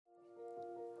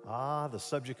The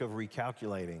subject of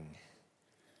recalculating.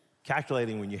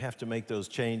 Calculating when you have to make those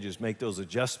changes, make those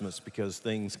adjustments because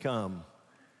things come.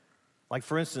 Like,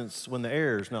 for instance, when the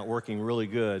air is not working really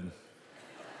good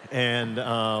and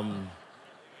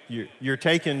you're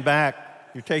taken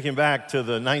back to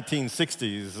the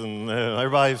 1960s and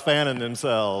everybody's fanning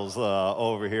themselves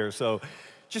over here. So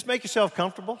just make yourself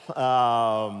comfortable.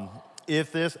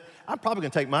 I'm probably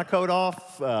going to take my coat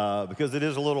off because it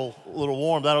is a little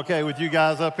warm. Is that okay with you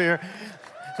guys up here?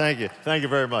 Thank you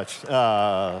very much.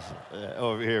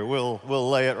 Over here, we'll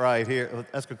lay it right here.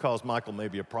 That's going to cause Michael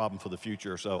maybe a problem for the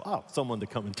future. So, someone to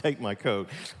come and take my coat.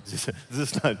 Is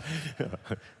this not?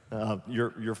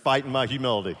 You're fighting my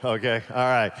humility. Okay, all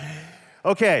right.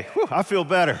 Okay, I feel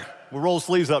better. We'll roll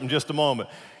sleeves up in just a moment.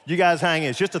 You guys hang in.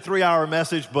 It's just a 3-hour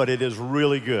message, but it is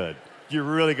really good. You're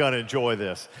really going to enjoy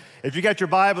this. If you got your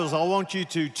Bibles, I want you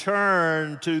to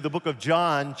turn to the book of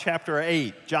John, chapter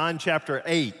 8. John, chapter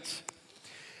 8.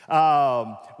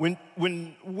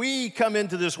 When we come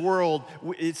into this world,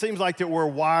 it seems like that we're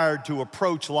wired to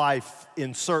approach life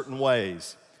in certain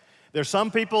ways. There's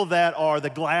some people that are the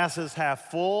glass is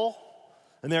half full,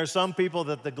 and there are some people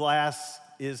that the glass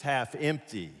is half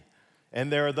empty.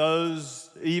 And there are those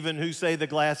even who say the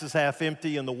glass is half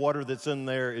empty and the water that's in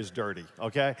there is dirty,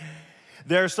 okay?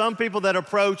 There are some people that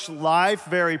approach life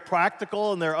very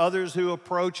practical, and there are others who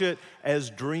approach it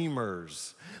as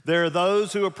dreamers. There are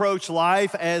those who approach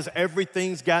life as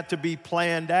everything's got to be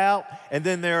planned out, and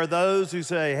then there are those who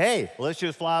say, hey, let's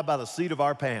just fly by the seat of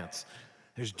our pants.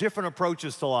 There's different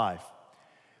approaches to life.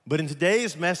 But in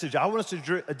today's message, I want us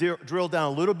to drill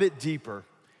down a little bit deeper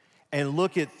and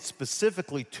look at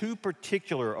specifically 2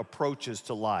 particular approaches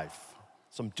to life,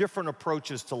 some different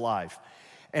approaches to life.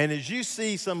 And as you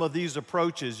see some of these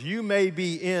approaches, you may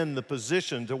be in the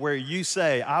position to where you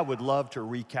say, I would love to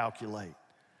recalculate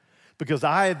because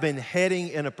I have been heading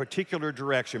in a particular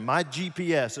direction. My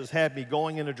GPS has had me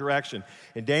going in a direction.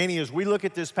 And Danny, as we look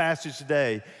at this passage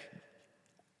today,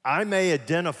 I may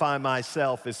identify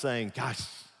myself as saying, gosh,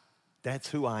 that's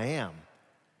who I am,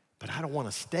 but I don't want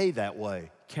to stay that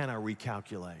way. Can I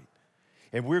recalculate?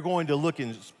 And we're going to look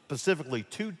in specifically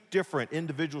 2 different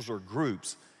individuals or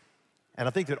groups. And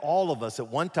I think that all of us at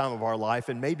one time of our life,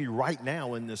 and maybe right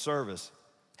now in this service,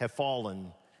 have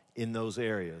fallen in those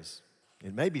areas.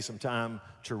 It may be some time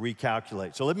to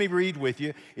recalculate. So let me read with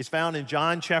you. It's found in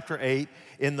John chapter 8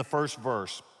 in the first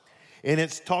verse. And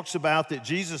it talks about that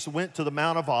Jesus went to the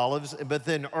Mount of Olives, but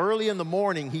then early in the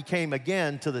morning he came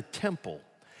again to the temple.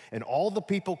 And all the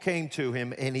people came to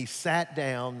him, and he sat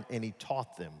down and he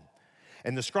taught them.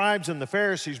 And the scribes and the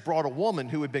Pharisees brought a woman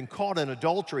who had been caught in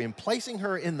adultery, and placing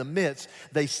her in the midst,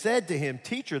 they said to him,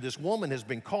 Teacher, this woman has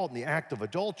been caught in the act of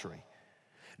adultery.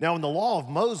 Now in the law of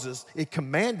Moses, it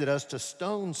commanded us to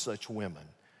stone such women.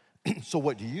 So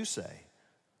what do you say?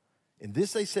 And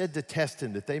this they said to test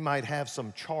him, that they might have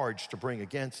some charge to bring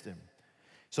against him.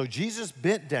 So Jesus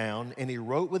bent down and he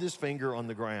wrote with his finger on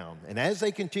the ground. And as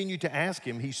they continued to ask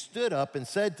him, he stood up and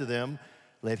said to them,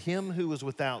 Let him who is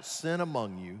without sin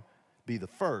among you be the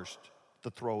first to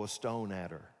throw a stone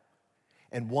at her.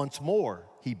 And once more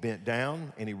he bent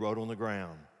down and he wrote on the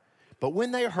ground. But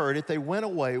when they heard it, they went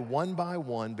away one by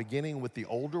one, beginning with the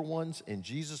older ones, and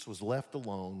Jesus was left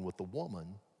alone with the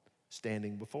woman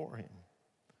standing before him.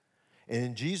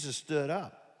 And Jesus stood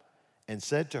up and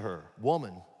said to her,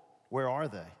 Woman, where are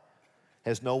they?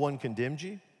 Has no one condemned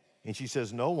you? And she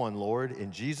says, No one, Lord.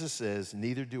 And Jesus says,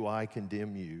 Neither do I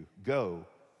condemn you. Go,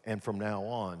 and from now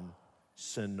on,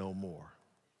 sin no more.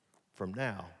 From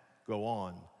now, go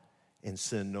on and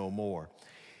sin no more.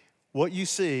 What you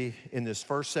see in this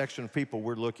first section of people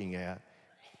we're looking at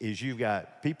is you've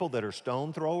got people that are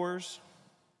stone throwers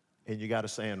and you got a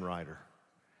sand rider.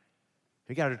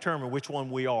 You got to determine which one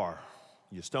we are.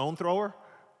 You a stone thrower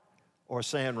or a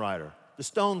sand rider? The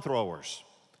stone throwers,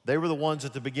 they were the ones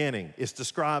at the beginning. It's the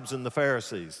scribes and the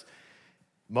Pharisees.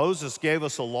 Moses gave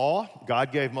us a law.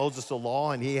 God gave Moses a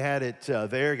law, and he had it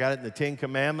there, got it in the 10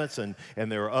 Commandments, and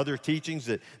there are other teachings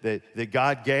that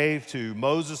God gave to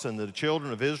Moses and the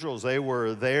children of Israel as they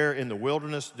were there in the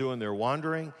wilderness doing their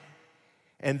wandering.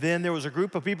 And then there was a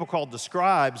group of people called the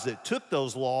scribes that took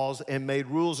those laws and made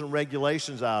rules and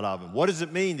regulations out of them. What does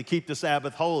it mean to keep the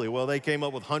Sabbath holy? Well, they came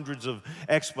up with hundreds of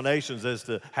explanations as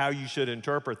to how you should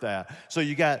interpret that. So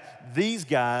you got these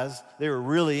guys, they were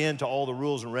really into all the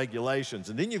rules and regulations.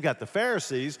 And then you've got the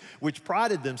Pharisees, which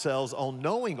prided themselves on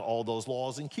knowing all those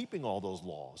laws and keeping all those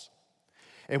laws.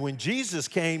 And when Jesus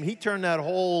came, he turned that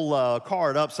whole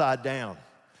card upside down.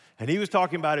 And he was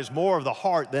talking about it's more of the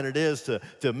heart than it is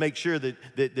to make sure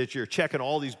that you're checking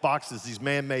all these boxes, these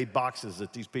man-made boxes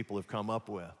that these people have come up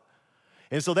with.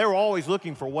 And so they were always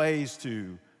looking for ways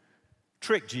to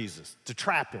trick Jesus, to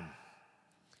trap him.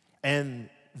 And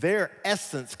their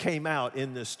essence came out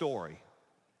in this story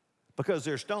because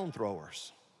they're stone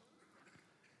throwers.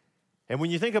 And when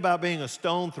you think about being a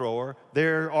stone thrower,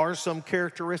 there are some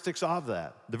characteristics of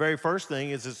that. The very first thing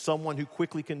is it's someone who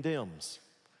quickly condemns.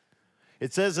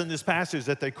 It says in this passage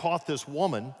that they caught this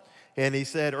woman, and he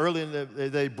said earlier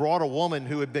they brought a woman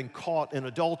who had been caught in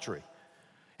adultery.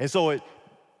 And so it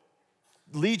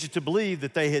leads you to believe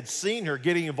that they had seen her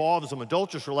getting involved in some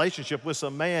adulterous relationship with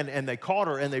some man, and they caught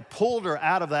her and they pulled her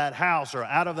out of that house or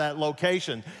out of that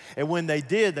location. And when they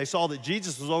did, they saw that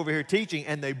Jesus was over here teaching,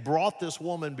 and they brought this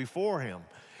woman before him.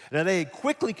 Now, they had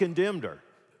quickly condemned her.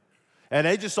 And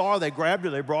they just saw her, they grabbed her,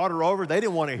 they brought her over. They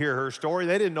didn't want to hear her story.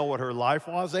 They didn't know what her life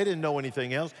was. They didn't know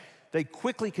anything else. They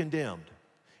quickly condemned.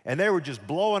 And they were just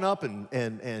blowing up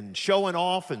and showing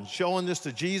off and showing this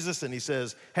to Jesus. And he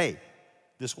says, hey,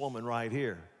 this woman right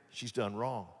here, she's done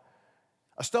wrong.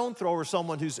 A stone thrower is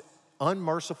someone who's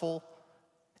unmerciful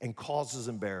and causes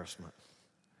embarrassment.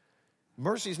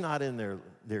 Mercy's not in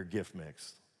their gift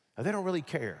mix. Now, they don't really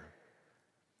care.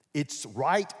 It's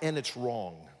right and it's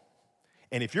wrong.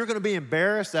 And if you're going to be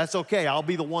embarrassed, that's okay. I'll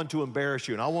be the one to embarrass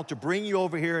you. And I want to bring you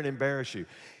over here and embarrass you.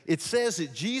 It says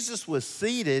that Jesus was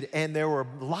seated and there were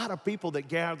a lot of people that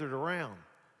gathered around.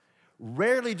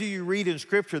 Rarely do you read in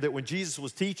Scripture that when Jesus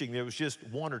was teaching, there was just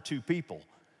one or two people.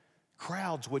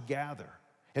 Crowds would gather.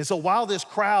 And so while this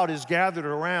crowd is gathered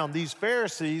around, these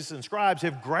Pharisees and scribes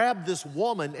have grabbed this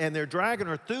woman and they're dragging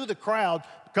her through the crowd,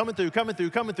 coming through,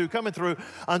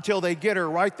 until they get her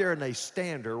right there and they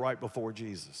stand her right before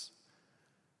Jesus.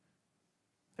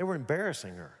 They were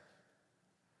embarrassing her.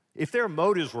 If their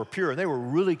motives were pure and they were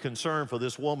really concerned for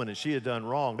this woman and she had done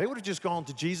wrong, they would have just gone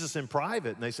to Jesus in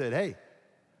private and they said, hey,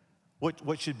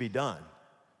 what should be done?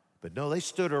 But no, they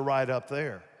stood her right up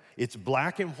there. It's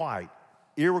black and white,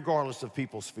 irregardless of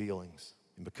people's feelings.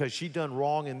 And because she'd done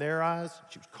wrong in their eyes,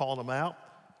 she was calling them out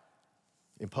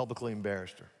and publicly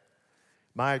embarrassed her.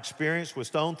 My experience with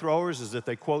stone throwers is that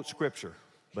they quote Scripture,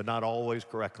 but not always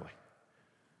correctly.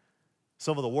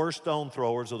 Some of the worst stone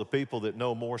throwers are the people that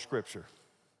know more Scripture,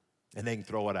 and they can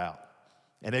throw it out.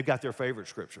 And they've got their favorite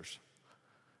Scriptures.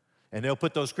 And they'll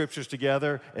put those Scriptures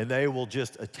together, and they will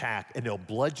just attack, and they'll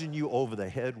bludgeon you over the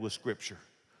head with Scripture.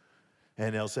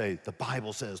 And they'll say, the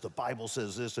Bible says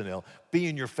this, and they'll be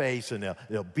in your face, and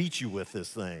they'll beat you with this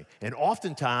thing. And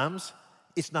oftentimes,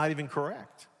 it's not even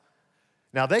correct.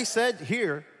 Now, they said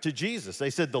here to Jesus,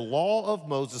 they said, the law of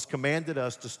Moses commanded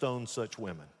us to stone such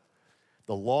women.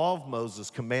 The law of Moses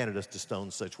commanded us to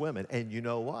stone such women. And you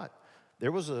know what?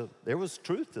 There was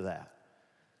truth to that.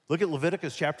 Look at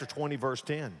Leviticus chapter 20, verse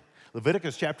 10.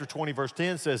 Leviticus chapter 20, verse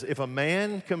 10 says, if a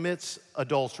man commits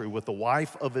adultery with the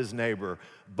wife of his neighbor,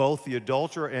 both the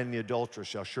adulterer and the adulteress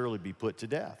shall surely be put to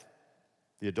death.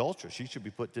 The adulteress, she should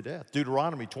be put to death.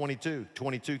 Deuteronomy 22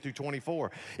 through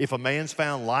 24. If a man's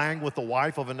found lying with the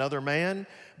wife of another man,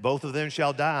 both of them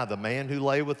shall die, the man who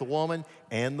lay with the woman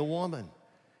and the woman.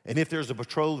 And if there's a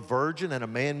betrothed virgin and a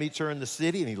man meets her in the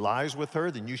city and he lies with her,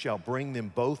 then you shall bring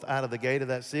them both out of the gate of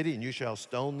that city and you shall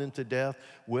stone them to death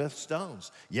with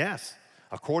stones. Yes,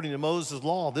 according to Moses'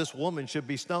 law, this woman should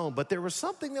be stoned. But there was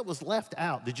something that was left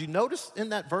out. Did you notice in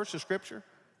that verse of Scripture?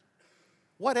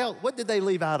 What else? What did they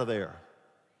leave out of there?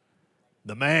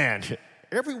 The man.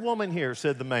 Every woman here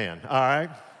said the man, all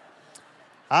right?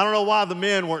 I don't know why the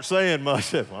men weren't saying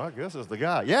much. Well, I guess it's the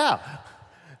guy. Yeah.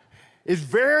 It's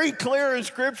very clear in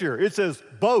Scripture. It says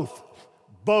both.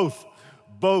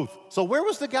 So where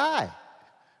was the guy?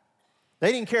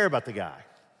 They didn't care about the guy.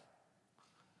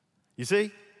 You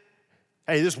see?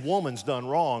 Hey, this woman's done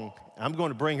wrong. I'm going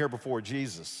to bring her before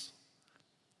Jesus.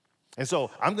 And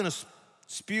so I'm going to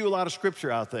spew a lot of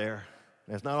Scripture out there.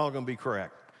 And it's not all going to be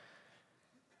correct.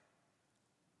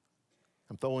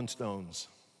 I'm throwing stones.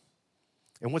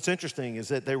 And what's interesting is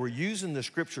that they were using the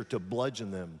Scripture to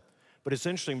bludgeon them. But it's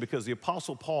interesting because the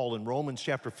Apostle Paul in Romans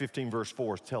chapter 15, verse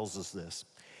 4 tells us this.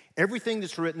 Everything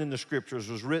that's written in the Scriptures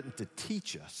was written to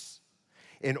teach us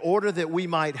in order that we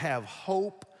might have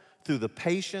hope through the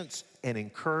patience and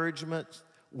encouragement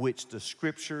which the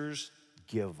Scriptures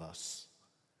give us.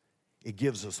 It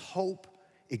gives us hope,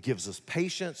 it gives us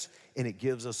patience, and it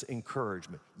gives us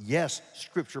encouragement. Yes,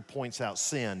 Scripture points out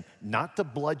sin, not to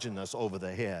bludgeon us over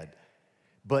the head,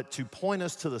 but to point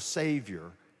us to the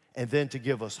Savior and then to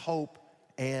give us hope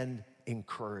and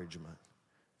encouragement.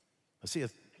 See, a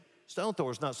stone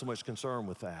thrower is not so much concerned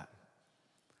with that.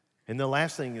 And the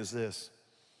last thing is this,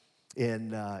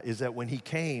 is that when he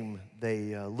came,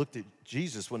 they looked at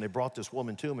Jesus when they brought this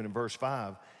woman to him in verse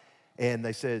 5, and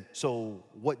they said, so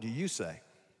what do you say?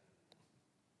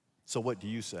 So what do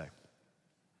you say?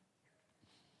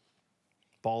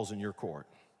 Ball's in your court.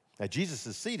 Now, Jesus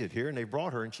is seated here, and they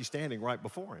brought her, and she's standing right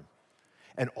before him.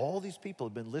 And all these people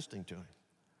have been listening to him.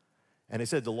 And they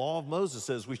said, the law of Moses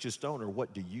says we should stone her.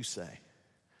 What do you say?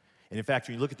 And in fact,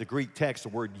 when you look at the Greek text, the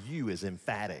word you is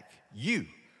emphatic. You.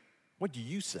 What do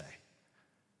you say?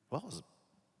 Well, it was a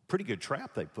pretty good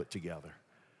trap they put together,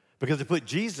 because they put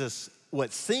Jesus,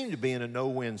 what seemed to be, in a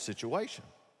no-win situation.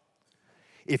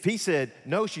 If he said,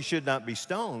 no, she should not be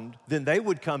stoned, then they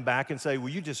would come back and say, well,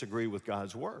 you disagree with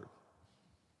God's word.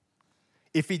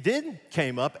 If he didn't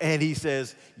came up and he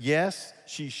says, yes,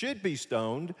 she should be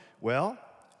stoned, well,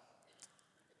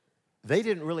 they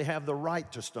didn't really have the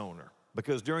right to stone her,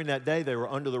 because during that day they were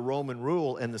under the Roman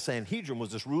rule, and the Sanhedrin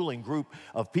was this ruling group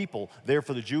of people there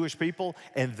for the Jewish people,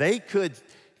 and they could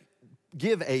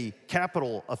give a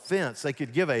capital offense, they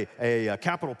could give a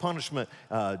capital punishment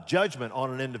judgment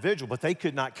on an individual, but they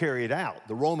could not carry it out.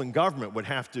 The Roman government would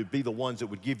have to be the ones that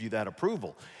would give you that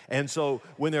approval. And so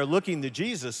when they're looking to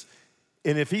Jesus,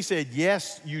 and if he said,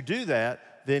 yes, you do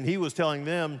that, then he was telling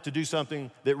them to do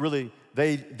something that really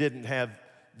they didn't have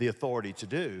the authority to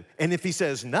do. And if he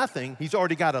says nothing, he's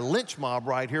already got a lynch mob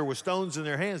right here with stones in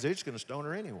their hands. They're just going to stone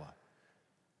her anyway.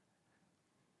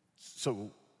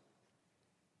 So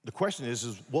the question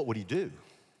is what would he do?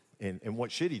 And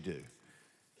what should he do?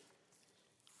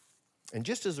 And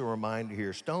just as a reminder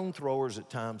here, stone throwers at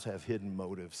times have hidden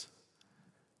motives.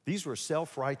 These were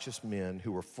self-righteous men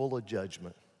who were full of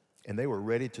judgment, and they were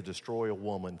ready to destroy a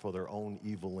woman for their own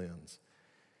evil ends.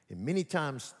 And many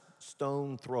times,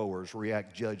 stone throwers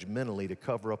react judgmentally to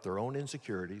cover up their own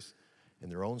insecurities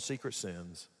and their own secret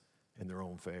sins and their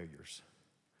own failures.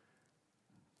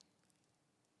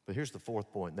 But here's the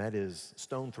fourth point, and that is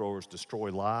stone throwers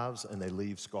destroy lives and they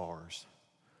leave scars.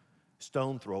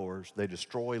 Stone throwers, they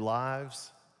destroy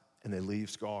lives and they leave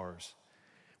scars.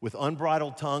 With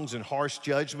unbridled tongues and harsh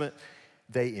judgment,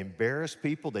 they embarrass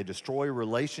people, they destroy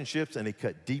relationships, and they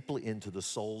cut deeply into the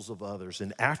souls of others.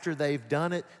 And after they've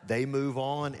done it, they move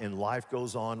on and life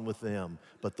goes on with them.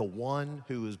 But the one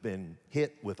who has been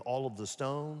hit with all of the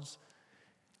stones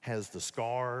has the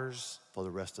scars for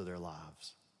the rest of their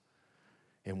lives.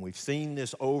 And we've seen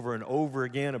this over and over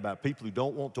again about people who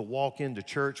don't want to walk into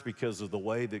church because of the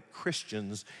way that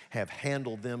Christians have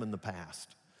handled them in the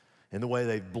past, and the way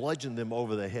they've bludgeoned them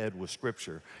over the head with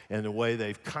Scripture, and the way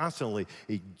they've constantly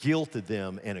guilted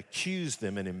them and accused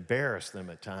them and embarrassed them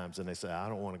at times, and they say, I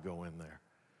don't want to go in there.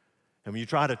 And when you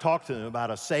try to talk to them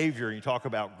about a Savior and you talk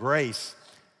about grace,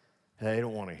 they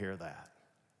don't want to hear that.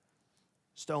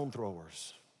 Stone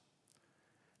throwers.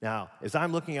 Now, as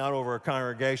I'm looking out over our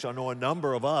congregation, I know a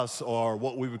number of us are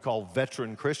what we would call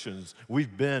veteran Christians.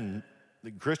 We've been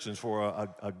Christians for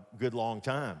a good long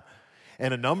time.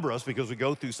 And a number of us, because we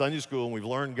go through Sunday school and we've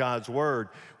learned God's Word,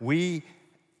 we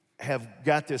have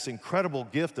got this incredible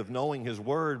gift of knowing His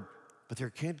Word, but there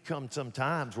can come some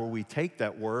times where we take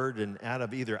that Word and out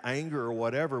of either anger or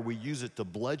whatever, we use it to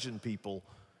bludgeon people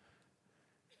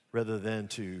rather than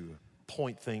to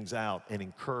point things out and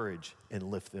encourage and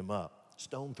lift them up.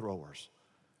 Stone throwers.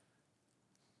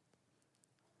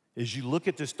 As you look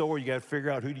at this story, you got to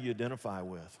figure out, who do you identify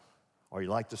with? Are you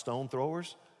like the stone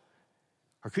throwers?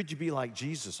 Or could you be like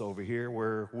Jesus over here,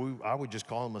 where I would just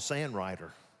call him a sand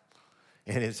writer?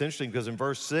 And it's interesting because in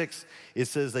verse 6, it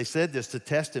says they said this to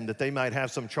test him, that they might have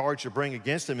some charge to bring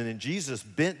against him. And then Jesus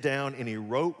bent down and he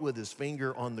wrote with his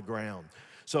finger on the ground.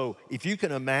 So if you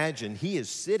can imagine, he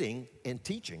is sitting and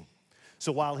teaching.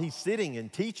 So while he's sitting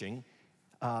and teaching,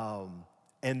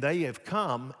 and they have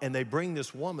come and they bring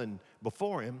this woman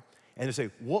before him and they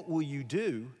say, what will you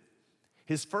do?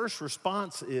 His first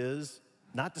response is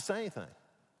not to say anything.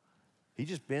 He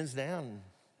just bends down and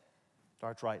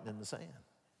starts writing in the sand.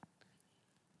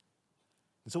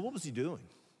 And so what was he doing?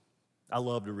 I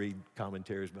love to read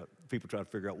commentaries about people trying to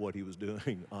figure out what he was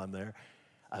doing on there.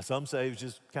 Some say he was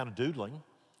just kind of doodling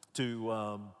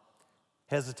to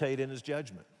hesitate in his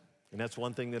judgment. And that's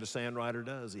one thing that a sand writer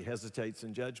does. He hesitates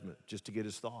in judgment just to get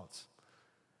his thoughts.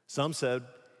 Some said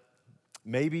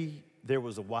maybe there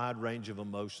was a wide range of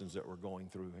emotions that were going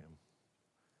through him.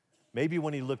 Maybe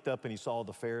when he looked up and he saw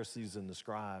the Pharisees and the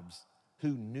scribes who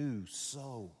knew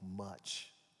so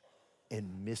much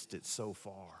and missed it so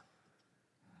far,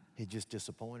 it just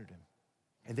disappointed him.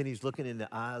 And then he's looking in the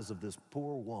eyes of this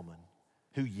poor woman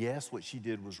who, yes, what she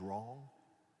did was wrong,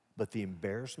 but the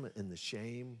embarrassment and the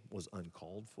shame was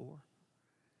uncalled for.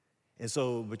 And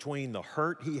so between the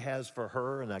hurt he has for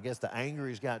her and I guess the anger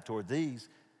he's got toward these,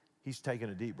 he's taking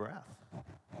a deep breath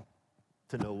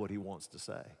to know what he wants to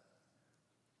say.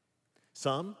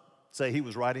 Some say he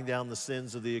was writing down the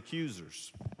sins of the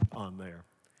accusers on there.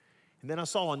 And then I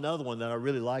saw another one that I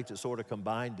really liked. It sort of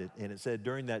combined it. And it said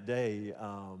during that day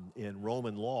in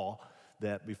Roman law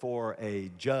that before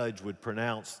a judge would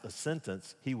pronounce a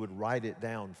sentence, he would write it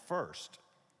down first.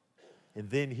 And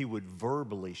then he would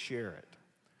verbally share it.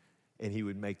 And he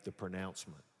would make the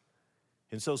pronouncement.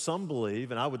 And so some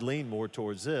believe, and I would lean more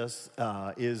towards this,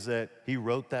 is that he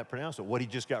wrote that pronouncement, what he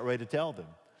just got ready to tell them.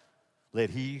 Let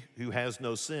he who has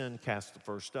no sin cast the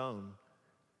first stone.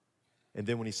 And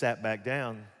then when he sat back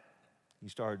down, he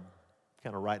started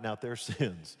kind of writing out their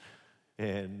sins.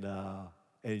 And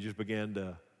he just began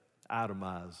to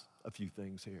itemize a few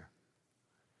things here.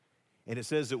 And it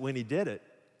says that when he did it,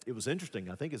 it was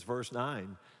interesting. I think it's verse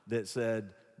 9 that said,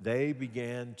 they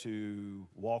began to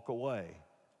walk away.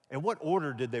 And what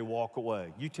order did they walk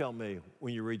away? You tell me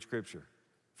when you read Scripture.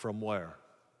 From where?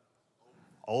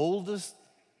 Oldest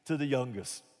to the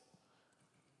youngest.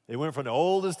 They went from the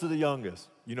oldest to the youngest.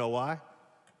 You know why?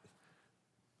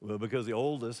 Well, because the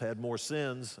oldest had more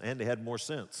sins and they had more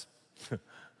sense.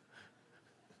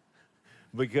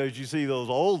 Because you see, those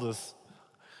oldest,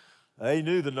 they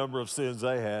knew the number of sins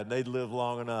they had, and they'd lived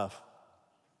long enough.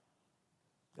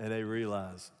 And they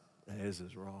realized, this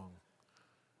is wrong.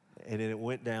 And then it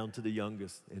went down to the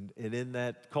youngest. And in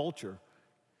that culture,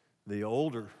 the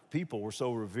older people were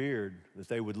so revered that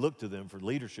they would look to them for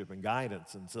leadership and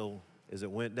guidance. And so as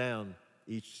it went down,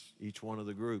 each one of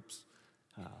the groups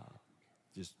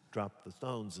just dropped the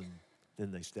stones, and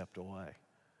then they stepped away.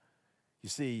 You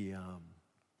see,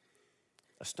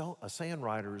 a sand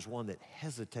rider is one that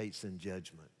hesitates in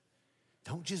judgment.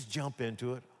 Don't just jump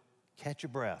into it. Catch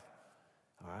your breath,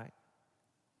 all right?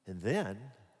 And then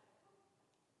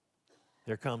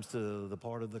there comes to the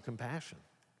part of the compassion.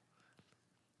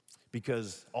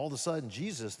 Because all of a sudden,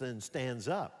 Jesus then stands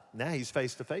up. Now he's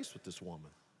face to face with this woman.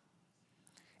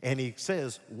 And he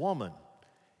says, woman.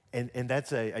 And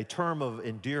that's a term of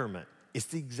endearment. It's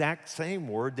the exact same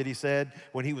word that he said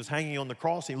when he was hanging on the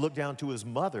cross. He looked down to his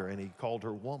mother and he called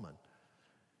her woman.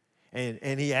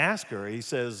 And he asked her, he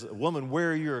says, woman,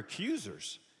 where are your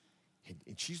accusers?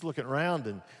 And she's looking around,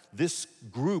 and this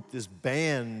group, this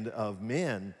band of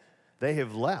men, they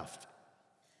have left.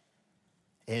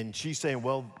 And she's saying,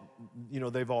 well,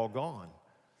 they've all gone.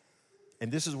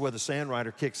 And this is where the sand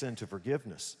rider kicks into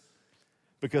forgiveness.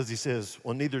 Because he says,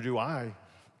 well, neither do I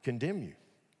condemn you.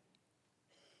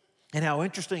 And how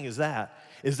interesting is that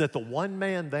the one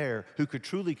man there who could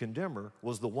truly condemn her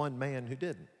was the one man who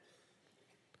didn't.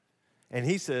 And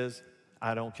he says,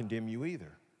 I don't condemn you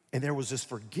either. And there was this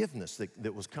forgiveness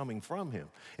that was coming from him.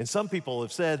 And some people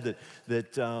have said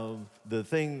that the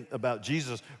thing about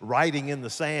Jesus writing in the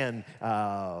sand,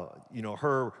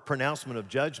 her pronouncement of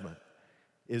judgment,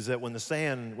 is that when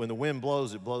the wind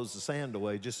blows, it blows the sand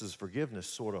away, just as forgiveness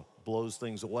sort of blows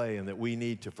things away, and that we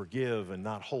need to forgive and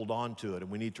not hold on to it, and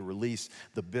we need to release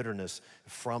the bitterness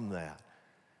from that.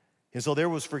 And so there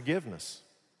was forgiveness.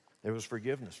 There was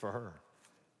forgiveness for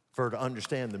her to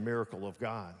understand the miracle of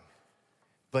God.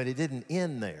 But it didn't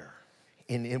end there.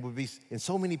 And it would be, and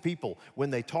so many people, when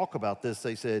they talk about this,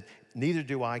 they said, neither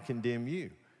do I condemn you.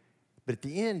 But at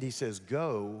the end, he says,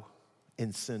 go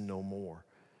and sin no more.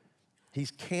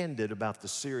 He's candid about the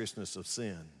seriousness of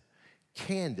sin.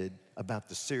 Candid about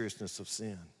the seriousness of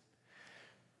sin.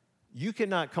 You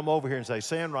cannot come over here and say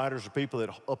sand riders are people that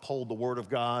uphold the word of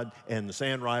God, and the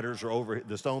sand riders are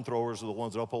the stone throwers are the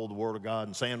ones that uphold the word of God,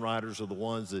 and sand riders are the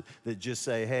ones that just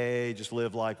say, hey, just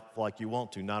live like you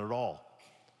want to. Not at all.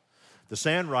 The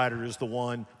sand rider is the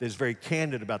one that is very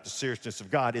candid about the seriousness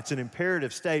of God. It's an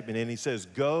imperative statement, and he says,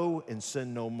 go and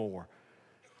sin no more.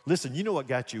 Listen, you know what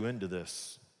got you into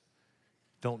this?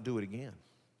 Don't do it again.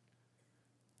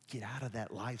 Get out of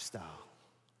that lifestyle.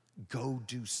 Go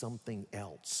do something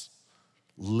else.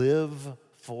 Live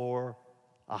for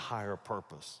a higher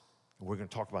purpose. And we're going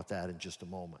to talk about that in just a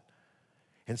moment.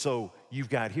 And so you've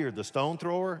got here the stone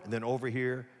thrower, and then over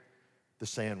here, the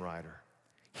sand rider.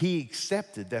 He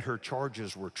accepted that her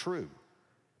charges were true,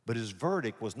 but his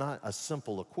verdict was not a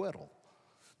simple acquittal.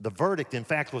 The verdict, in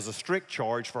fact, was a strict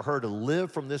charge for her to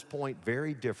live from this point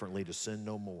very differently, to sin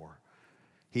no more.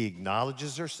 He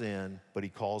acknowledges her sin, but he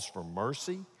calls for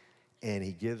mercy, and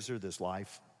he gives her this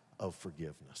life of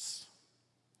forgiveness.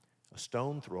 A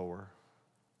stone thrower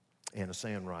and a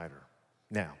sand rider.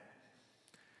 Now,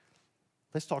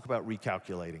 let's talk about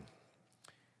recalculating.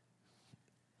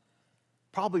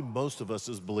 Probably most of us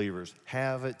as believers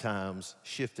have at times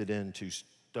shifted into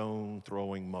stone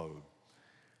throwing mode.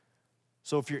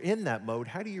 So if you're in that mode,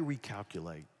 how do you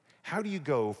recalculate? How do you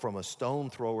go from a stone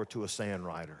thrower to a sand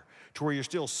rider, to where you're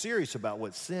still serious about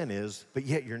what sin is, but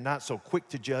yet you're not so quick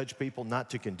to judge people, not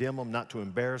to condemn them, not to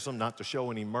embarrass them, not to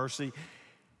show any mercy?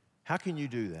 How can you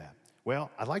do that?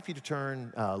 Well, I'd like for you to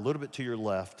turn a little bit to your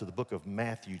left to the book of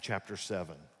Matthew chapter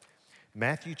 7.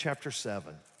 Matthew chapter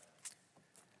 7.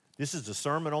 This is the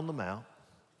Sermon on the Mount,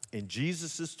 and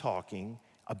Jesus is talking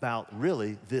about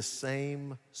really this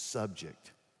same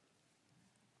subject.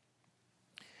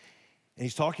 And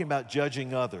he's talking about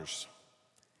judging others.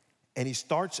 And he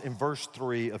starts in verse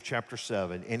 3 of chapter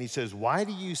 7, and he says, "Why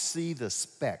do you see the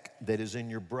speck that is in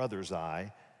your brother's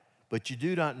eye, but you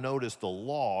do not notice the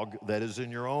log that is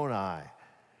in your own eye?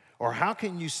 Or how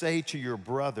can you say to your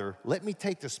brother, 'Let me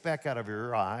take the speck out of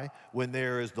your eye,' when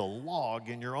there is the log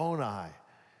in your own eye?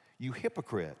 You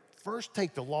hypocrite, first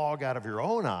take the log out of your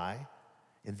own eye,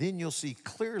 and then you'll see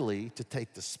clearly to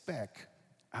take the speck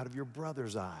out of your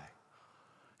brother's eye."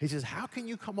 He says, how can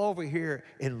you come over here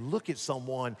and look at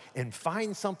someone and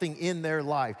find something in their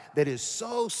life that is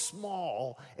so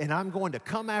small, and I'm going to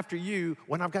come after you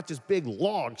when I've got this big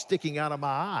log sticking out of my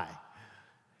eye?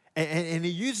 And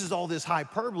he uses all this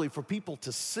hyperbole for people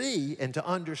to see and to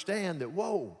understand that,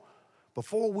 whoa,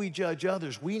 before we judge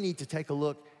others, we need to take a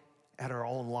look at our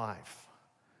own life.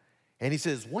 And he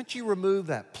says, once you remove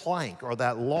that plank or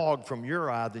that log from your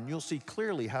eye, then you'll see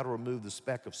clearly how to remove the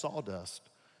speck of sawdust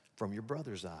from your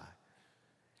brother's eye.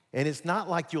 And it's not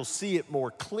like you'll see it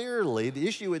more clearly. The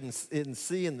issue isn't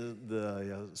seeing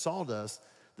the sawdust.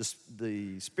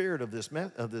 The spirit of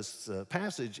this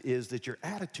passage is that your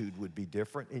attitude would be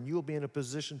different, and you'll be in a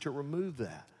position to remove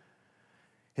that.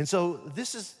 And so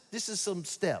this is some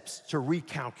steps to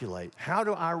recalculate. How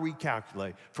do I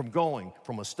recalculate from going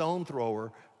from a stone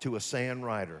thrower to a sand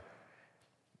rider?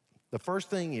 The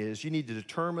first thing is you need to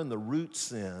determine the root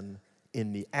sin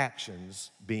in the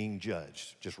actions being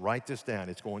judged. Just write this down.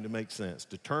 It's going to make sense.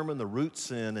 Determine the root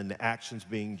sin in the actions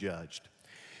being judged.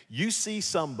 You see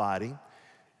somebody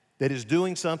that is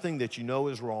doing something that you know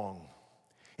is wrong.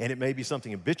 And it may be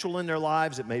something habitual in their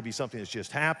lives. It may be something that's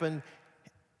just happened.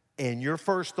 And your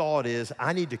first thought is,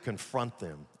 I need to confront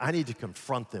them. I need to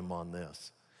confront them on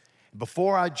this.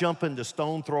 Before I jump into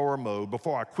stone thrower mode,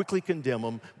 before I quickly condemn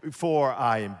them, before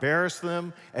I embarrass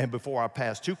them, and before I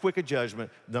pass too quick a judgment,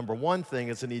 number one thing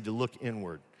is I need to look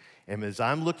inward. And as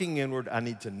I'm looking inward, I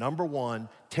need to, number one,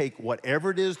 take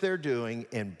whatever it is they're doing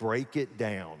and break it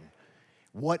down.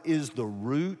 What is the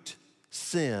root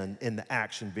sin in the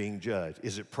action being judged?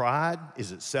 Is it pride?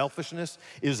 Is it selfishness?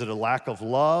 Is it a lack of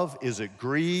love? Is it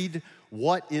greed?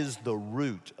 What is the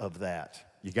root of that?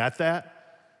 You got that?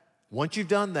 Once you've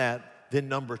done that, then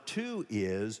number two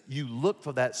is you look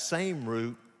for that same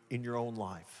root in your own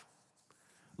life.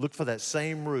 Look for that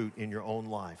same root in your own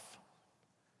life.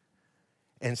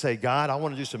 And say, God, I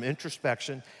want to do some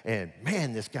introspection, and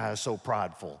man, this guy is so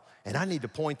prideful. And I need to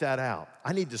point that out.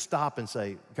 I need to stop and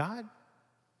say, God,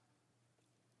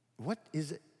 what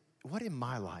is it? What in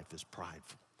my life is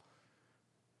prideful?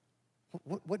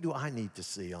 What do I need to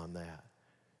see on that?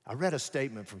 I read a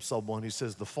statement from someone who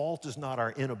says, the fault is not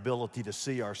our inability to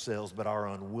see ourselves, but our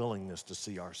unwillingness to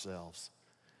see ourselves.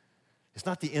 It's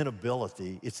not the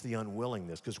inability, it's the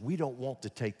unwillingness, because we don't want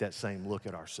to take that same look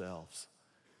at ourselves.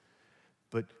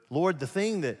 But Lord, the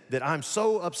thing that I'm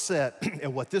so upset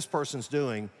at what this person's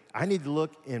doing, I need to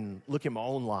look in my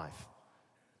own life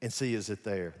and see, is it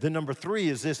there? Then number three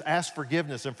is this: ask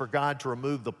forgiveness and for God to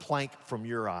remove the plank from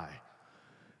your eye.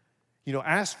 You know,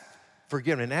 ask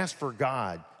forgiveness and ask for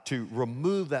God to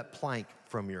remove that plank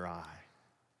from your eye.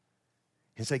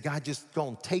 And say, God, just go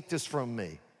and take this from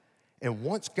me. And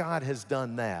once God has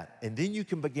done that, and then you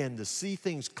can begin to see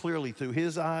things clearly through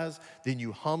his eyes, then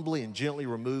you humbly and gently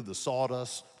remove the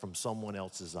sawdust from someone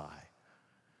else's eye.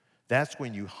 That's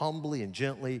when you humbly and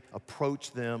gently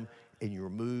approach them and you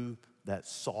remove that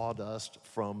sawdust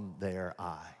from their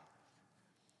eye.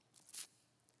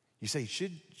 You say,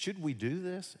 should we do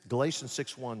this? Galatians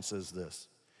 6:1 says this: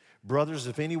 brothers,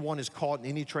 if anyone is caught in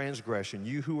any transgression,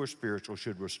 you who are spiritual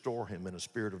should restore him in a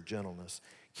spirit of gentleness.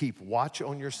 Keep watch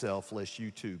on yourself, lest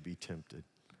you too be tempted.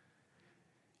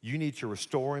 You need to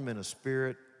restore him in a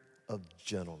spirit of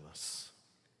gentleness.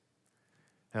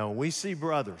 Now, when we see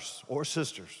brothers or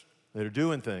sisters that are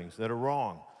doing things that are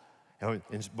wrong,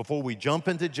 and before we jump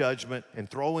into judgment and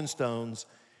throw in stones,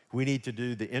 we need to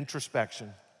do the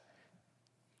introspection,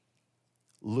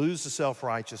 lose the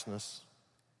self-righteousness,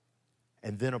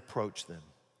 and then approach them.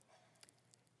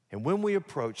 And when we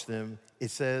approach them,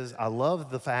 it says, I love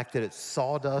the fact that it's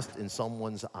sawdust in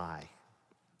someone's eye.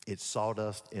 It's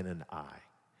sawdust in an eye.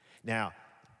 Now,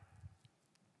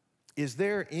 is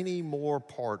there any more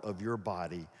part of your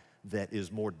body that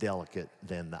is more delicate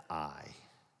than the eye?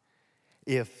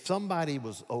 if somebody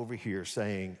was over here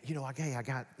saying, hey, I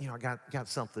got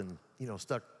something,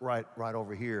 stuck right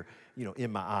over here,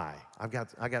 in my eye.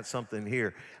 I got something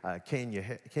here. Can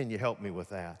you help me with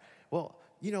that? Well,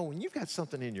 when you've got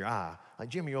something in your eye, like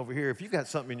Jimmy over here, if you've got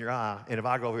something in your eye, and if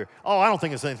I go over here, oh, I don't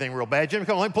think it's anything real bad. Jimmy,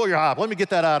 come on, let me pull your eye up. Let me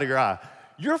get that out of your eye.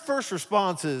 Your first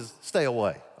response is stay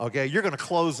away, okay? You're going to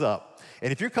close up.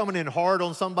 And if you're coming in hard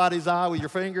on somebody's eye with your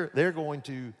finger, they're going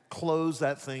to close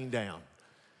that thing down.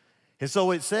 And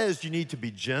so it says you need to be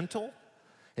gentle.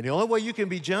 And the only way you can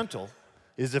be gentle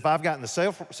is if I've gotten the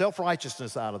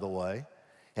self-righteousness out of the way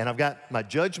and I've got my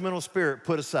judgmental spirit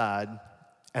put aside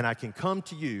and I can come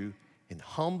to you and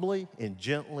humbly and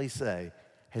gently say,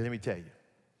 hey, let me tell you,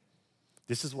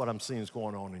 this is what I'm seeing is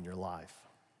going on in your life.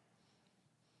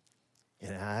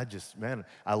 And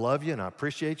I love you and I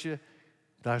appreciate you,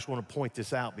 but I just want to point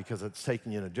this out because it's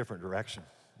taking you in a different direction.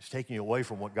 It's taking you away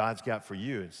from what God's got for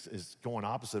you. It's going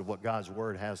opposite of what God's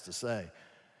word has to say.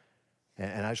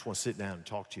 And I just want to sit down and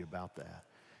talk to you about that.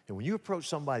 And when you approach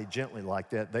somebody gently like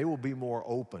that, they will be more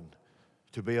open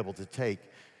to be able to take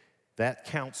that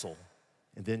counsel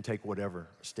and then take whatever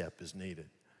step is needed.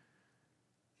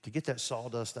 To get that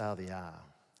sawdust out of the eye,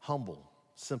 humble,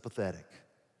 sympathetic,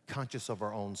 conscious of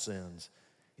our own sins,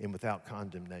 and without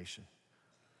condemnation.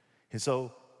 And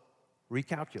so,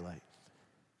 recalculate.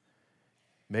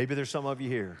 Maybe there's some of you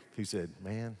here who said,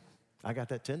 man, I got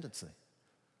that tendency.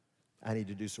 I need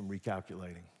to do some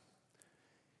recalculating.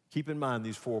 Keep in mind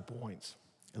these 4 points,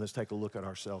 and let's take a look at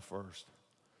ourselves first.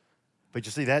 But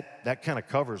you see, that kind of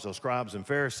covers those scribes and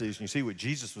Pharisees, and you see what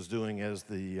Jesus was doing as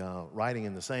the writing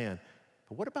in the sand.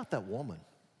 But what about that woman?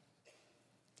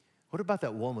 What about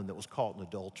that woman that was caught in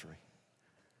adultery?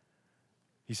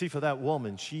 You see, for that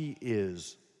woman, she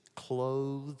is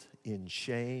clothed in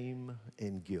shame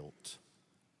and guilt.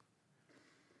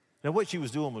 Now, what she was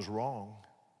doing was wrong.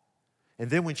 And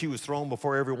then when she was thrown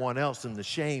before everyone else, and the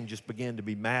shame just began to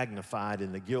be magnified,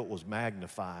 and the guilt was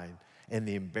magnified, and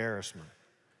the embarrassment.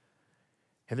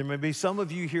 And there may be some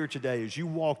of you here today, as you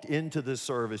walked into this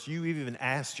service, you even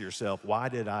asked yourself, why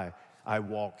did I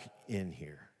walk in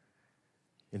here?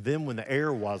 And then when the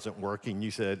air wasn't working, you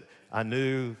said, I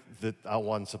knew that I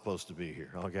wasn't supposed to be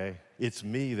here, okay? It's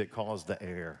me that caused the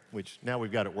air, which now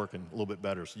we've got it working a little bit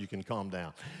better so you can calm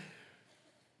down.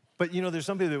 But there's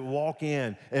some people that walk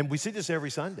in, and we see this every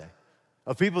Sunday,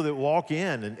 of people that walk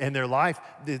in and their life,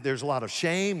 there's a lot of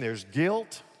shame, there's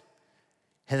guilt.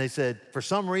 And they said, for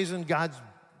some reason, God's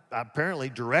apparently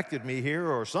directed me here,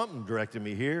 or something directed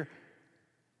me here.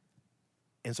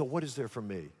 And so what is there for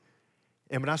me?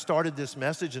 And when I started this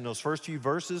message in those first few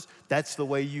verses, that's the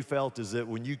way you felt, is that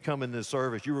when you come in this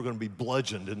service, you were going to be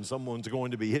bludgeoned and someone's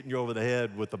going to be hitting you over the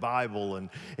head with the Bible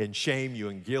and shame you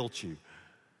and guilt you.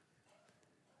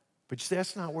 But you see,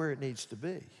 that's not where it needs to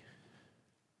be.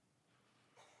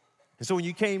 And so when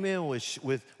you came in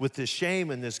with this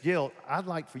shame and this guilt, I'd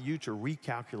like for you to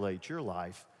recalculate your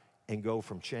life and go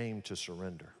from shame to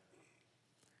surrender.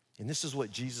 And this is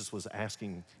what Jesus was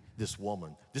asking this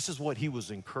woman. This is what he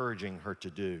was encouraging her to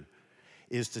do,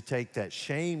 is to take that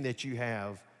shame that you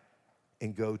have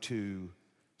and go to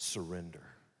surrender.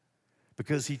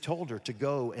 Because he told her to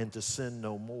go and to sin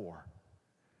no more.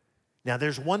 Now,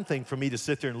 there's one thing for me to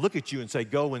sit there and look at you and say,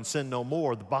 go and sin no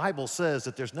more. The Bible says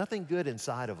that there's nothing good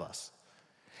inside of us.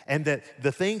 And that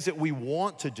the things that we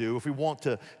want to do, if we want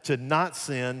to not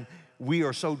sin, we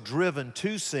are so driven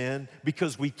to sin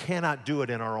because we cannot do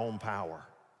it in our own power.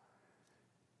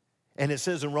 And it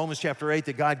says in Romans chapter 8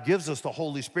 that God gives us the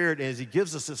Holy Spirit, and as he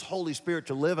gives us this Holy Spirit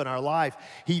to live in our life,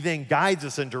 he then guides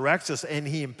us and directs us, and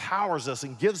he empowers us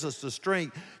and gives us the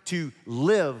strength to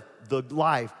live the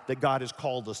life that God has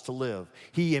called us to live.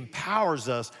 He empowers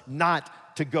us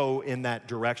not to go in that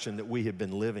direction that we have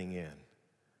been living in.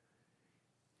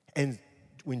 And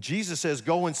when Jesus says,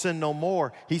 go and sin no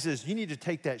more, he says, you need to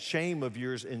take that shame of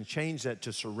yours and change that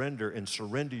to surrender, and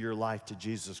surrender your life to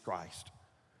Jesus Christ.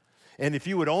 And if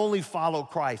you would only follow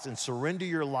Christ and surrender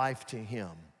your life to him,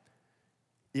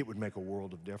 it would make a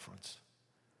world of difference.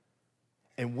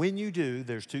 And when you do,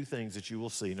 there's 2 things that you will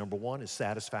see. Number 1 is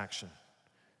satisfaction.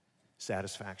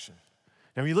 Satisfaction.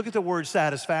 Now, when you look at the word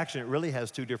satisfaction, it really has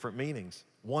 2 different meanings.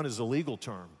 One is a legal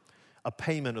term, a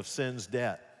payment of sin's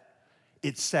debt.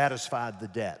 It satisfied the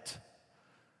debt.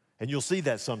 And you'll see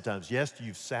that sometimes. Yes,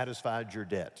 you've satisfied your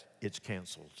debt. It's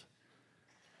canceled.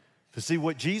 To see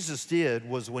what Jesus did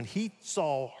was when he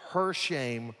saw her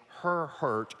shame, her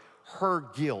hurt, her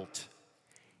guilt,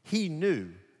 he knew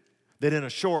that in a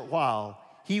short while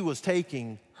he was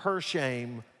taking her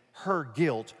shame, her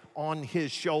guilt on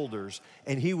his shoulders,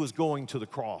 and he was going to the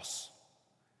cross.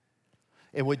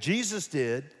 And what Jesus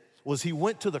did was he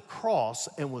went to the cross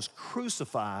and was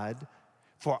crucified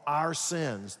for our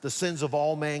sins, the sins of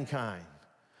all mankind.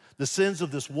 The sins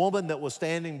of this woman that was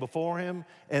standing before him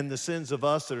and the sins of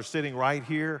us that are sitting right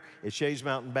here at Shays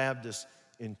Mountain Baptist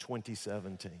in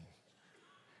 2017.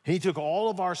 He took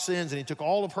all of our sins and he took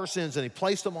all of her sins and he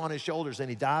placed them on his shoulders and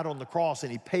he died on the cross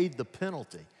and he paid the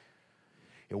penalty.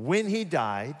 And when he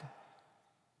died,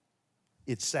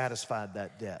 it satisfied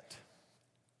that debt.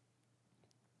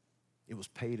 It was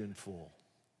paid in full.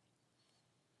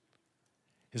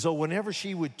 And so whenever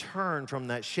she would turn from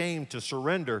that shame to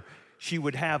surrender, she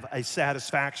would have a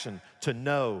satisfaction to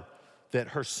know that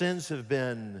her sins have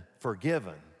been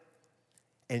forgiven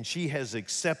and she has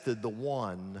accepted the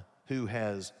one who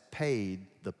has paid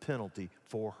the penalty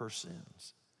for her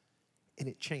sins. And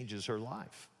it changes her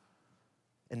life.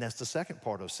 And that's the second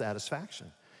part of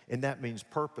satisfaction. And that means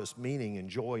purpose, meaning, and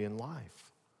joy in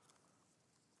life.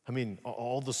 I mean,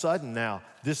 all of a sudden now,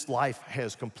 this life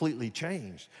has completely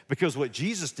changed. Because what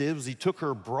Jesus did was he took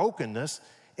her brokenness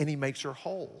and he makes her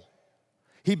whole.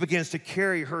 He begins to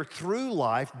carry her through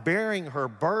life, bearing her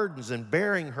burdens and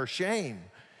bearing her shame.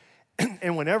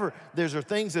 And whenever there's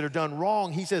things that are done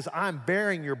wrong, he says, I'm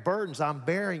bearing your burdens, I'm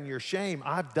bearing your shame.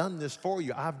 I've done this for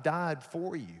you, I've died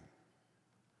for you.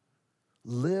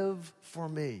 Live for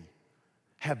me.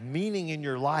 Have meaning in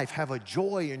your life, have a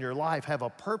joy in your life, have a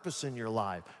purpose in your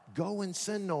life. Go and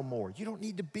sin no more. You don't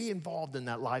need to be involved in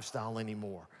that lifestyle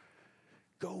anymore.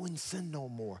 Go and sin no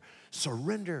more.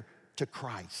 Surrender to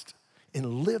Christ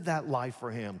and live that life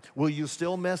for him. Will you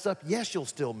still mess up? Yes, you'll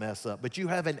still mess up, but you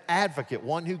have an advocate,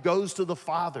 one who goes to the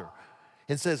Father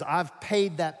and says, I've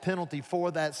paid that penalty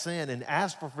for that sin, and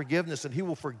ask for forgiveness, and he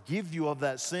will forgive you of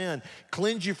that sin,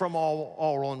 cleanse you from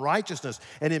all unrighteousness,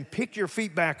 and then pick your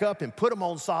feet back up and put them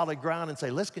on solid ground and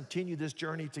say, let's continue this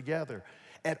journey together.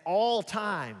 At all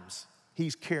times,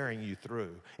 he's carrying you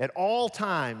through. At all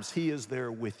times, he is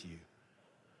there with you.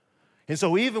 And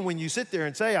so even when you sit there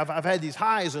and say, I've had these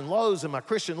highs and lows in my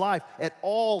Christian life, at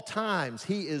all times,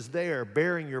 he is there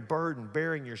bearing your burden,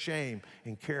 bearing your shame,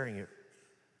 and carrying it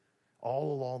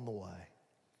all along the way.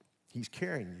 He's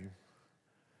carrying you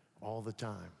all the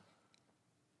time.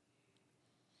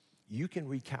 You can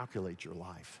recalculate your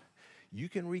life. You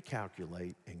can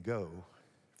recalculate and go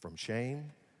from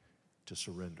shame to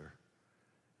surrender.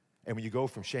 And when you go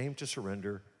from shame to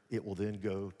surrender, it will then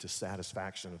go to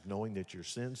satisfaction of knowing that your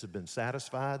sins have been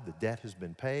satisfied, the debt has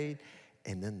been paid,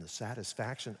 and then the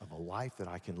satisfaction of a life that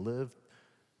I can live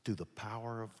through the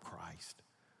power of Christ,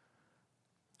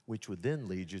 which would then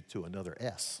lead you to another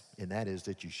S, and that is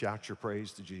that you shout your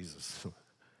praise to Jesus.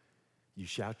 You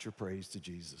shout your praise to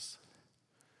Jesus.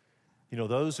 You know,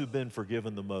 those who've been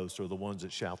forgiven the most are the ones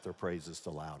that shout their praises the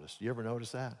loudest. You ever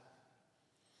notice that?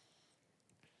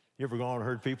 You ever gone and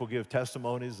heard people give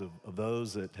testimonies of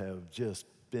those that have just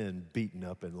been beaten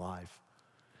up in life?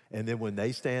 And then when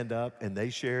they stand up and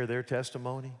they share their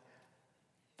testimony,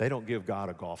 they don't give God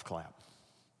a golf clap.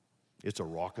 It's a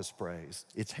raucous praise.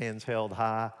 It's hands held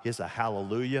high. It's a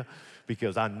hallelujah,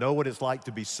 because I know what it's like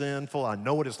to be sinful. I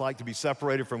know what it's like to be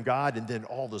separated from God. And then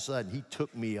all of a sudden, he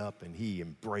took me up and he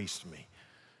embraced me.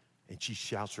 And she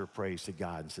shouts her praise to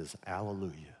God and says,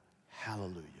 hallelujah,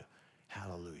 hallelujah,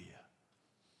 hallelujah.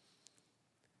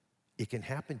 It can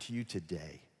happen to you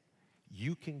today.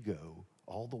 You can go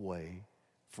all the way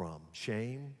from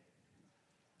shame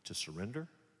to surrender,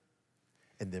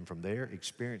 and then from there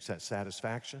experience that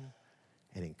satisfaction,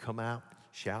 and then come out,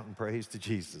 shout and praise to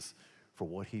Jesus for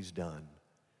what he's done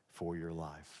for your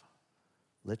life.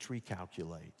 Let's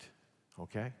recalculate,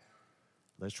 okay?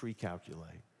 Let's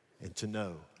recalculate, and to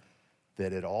know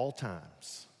that at all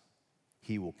times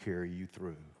he will carry you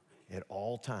through. At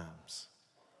all times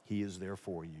he is there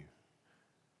for you.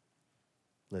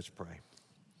 Let's pray.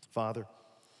 Father,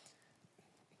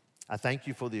 I thank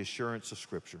you for the assurance of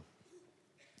Scripture.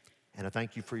 And I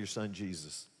thank you for your son,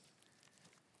 Jesus.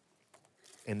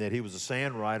 And that he was a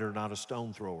sand writer, not a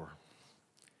stone thrower.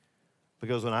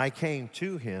 Because when I came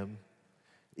to him,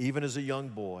 even as a young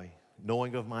boy,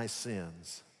 knowing of my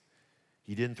sins,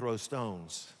 you didn't throw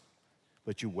stones,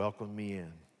 but you welcomed me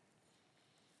in.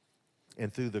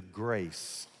 And through the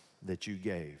grace that you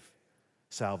gave,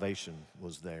 salvation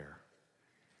was there.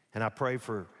 And I pray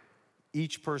for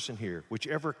each person here,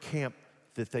 whichever camp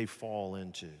that they fall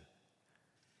into,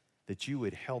 that you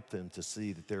would help them to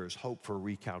see that there is hope for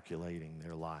recalculating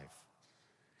their life.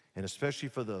 And especially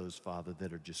for those, Father,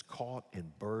 that are just caught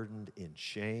and burdened in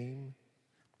shame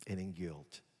and in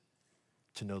guilt,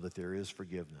 to know that there is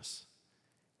forgiveness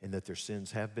and that their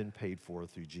sins have been paid for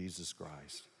through Jesus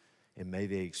Christ. And may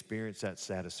they experience that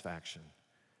satisfaction.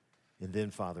 And then,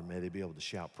 Father, may they be able to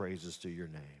shout praises to your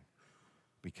name.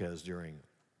 because during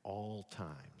all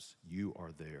times you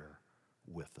are there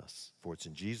with us. For it's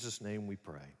in Jesus' name we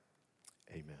pray.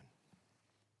 Amen.